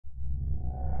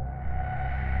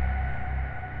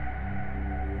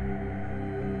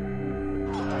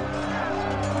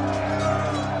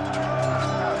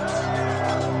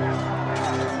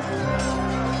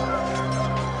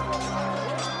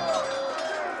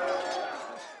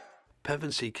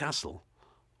Pevensey Castle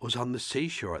was on the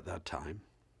seashore at that time,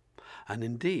 and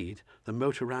indeed the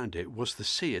moat around it was the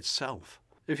sea itself.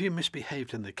 If you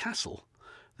misbehaved in the castle,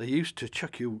 they used to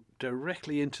chuck you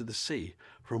directly into the sea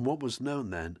from what was known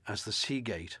then as the Sea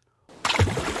Gate.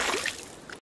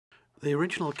 The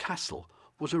original castle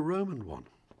was a Roman one.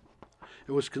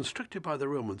 It was constructed by the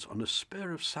Romans on a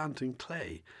spur of sand and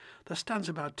clay that stands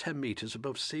about 10 metres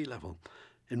above sea level.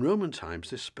 In Roman times,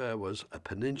 this spur was a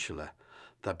peninsula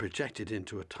that projected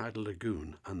into a tidal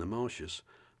lagoon and the marshes,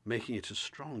 making it a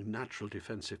strong natural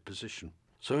defensive position.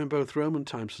 So in both Roman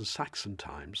times and Saxon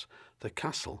times, the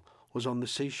castle was on the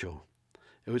seashore.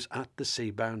 It was at the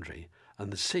sea boundary,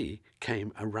 and the sea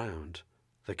came around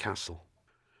the castle.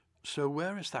 So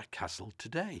where is that castle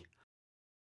today?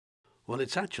 Well,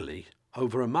 it's actually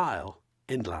over a mile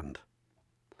inland.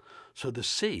 So the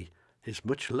sea is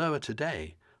much lower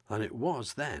today than it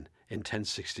was then in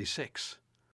 1066.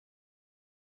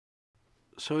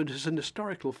 So it is an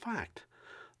historical fact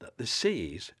that the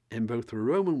seas in both the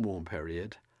Roman warm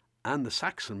period and the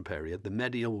Saxon period, the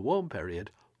medieval warm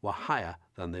period, were higher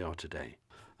than they are today.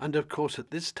 And of course,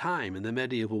 at this time in the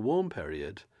medieval warm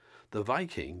period, the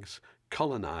Vikings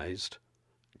colonized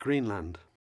Greenland.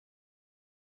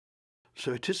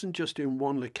 So it isn't just in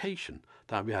one location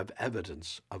that we have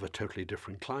evidence of a totally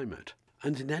different climate.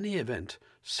 And in any event,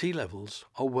 sea levels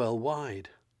are worldwide.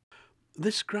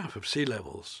 This graph of sea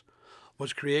levels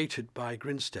was created by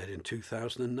Grinstead in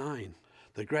 2009.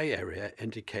 The grey area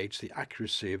indicates the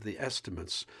accuracy of the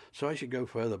estimates. So as you go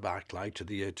further back, like to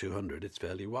the year 200, it's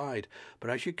fairly wide. But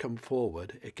as you come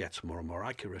forward, it gets more and more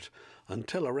accurate.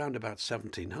 Until around about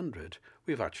 1700,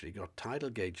 we've actually got tidal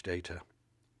gauge data.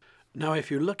 Now,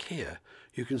 if you look here,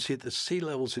 you can see that the sea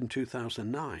levels in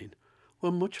 2009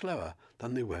 were much lower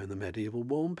than they were in the medieval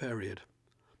warm period.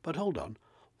 But hold on,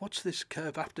 what's this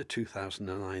curve after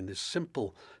 2009, this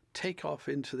simple take-off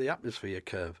into the atmosphere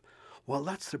curve? Well,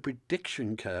 that's the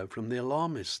prediction curve from the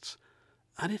alarmists,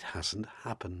 and it hasn't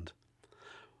happened.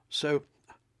 So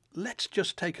let's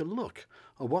just take a look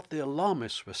at what the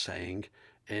alarmists were saying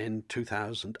in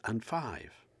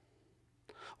 2005.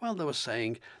 Well, they were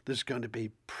saying there's going to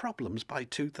be problems by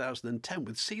 2010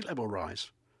 with sea level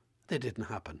rise. They didn't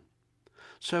happen.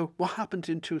 So what happened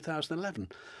in 2011?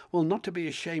 Well, not to be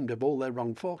ashamed of all their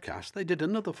wrong forecasts, they did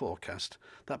another forecast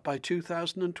that by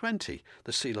 2020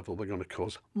 the sea level were going to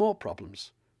cause more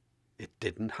problems. It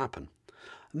didn't happen.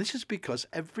 And this is because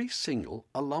every single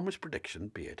alarmist prediction,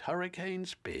 be it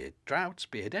hurricanes, be it droughts,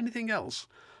 be it anything else,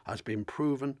 has been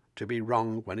proven to be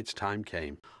wrong when its time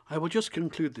came. I will just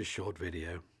conclude this short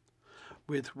video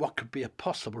with what could be a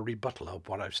possible rebuttal of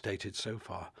what I've stated so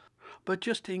far. But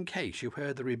just in case you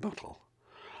heard the rebuttal,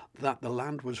 that the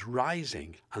land was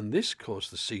rising and this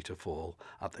caused the sea to fall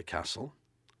at the castle,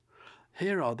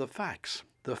 here are the facts.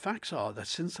 The facts are that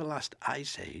since the last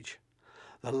ice age,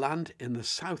 the land in the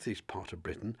southeast part of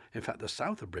Britain, in fact the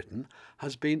south of Britain,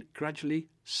 has been gradually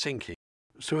sinking.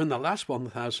 So in the last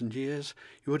 1,000 years,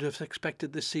 you would have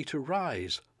expected the sea to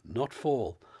rise, not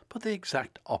fall, but the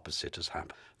exact opposite has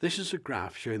happened. This is a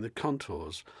graph showing the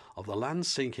contours of the land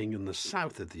sinking in the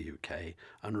south of the UK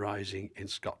and rising in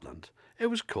Scotland. It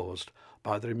was caused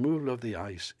by the removal of the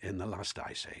ice in the last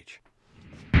ice age.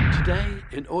 Today,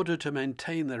 in order to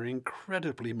maintain their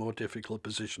incredibly more difficult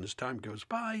position as time goes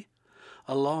by,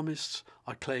 alarmists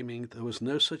are claiming there was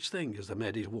no such thing as the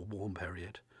medieval warm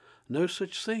period, no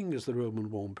such thing as the Roman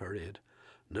warm period,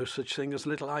 no such thing as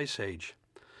Little Ice Age.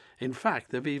 In fact,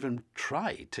 they've even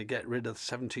tried to get rid of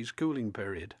the 70s cooling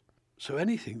period. So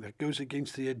anything that goes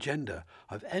against the agenda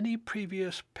of any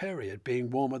previous period being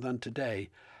warmer than today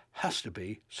has to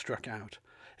be struck out.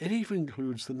 It even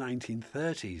includes the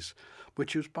 1930s,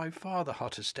 which was by far the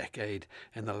hottest decade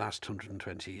in the last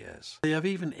 120 years. They have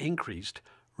even increased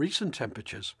recent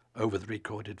temperatures over the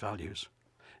recorded values.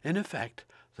 In effect,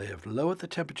 they have lowered the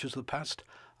temperatures of the past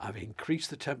and have increased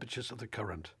the temperatures of the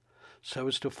current, so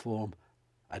as to form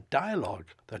a dialogue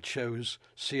that shows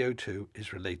CO2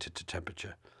 is related to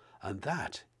temperature, and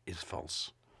that is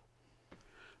false.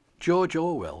 George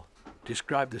Orwell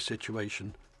described the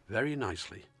situation very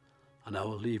nicely, and I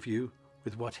will leave you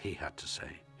with what he had to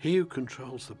say. He who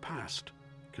controls the past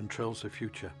controls the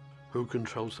future. Who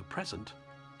controls the present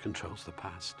controls the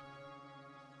past.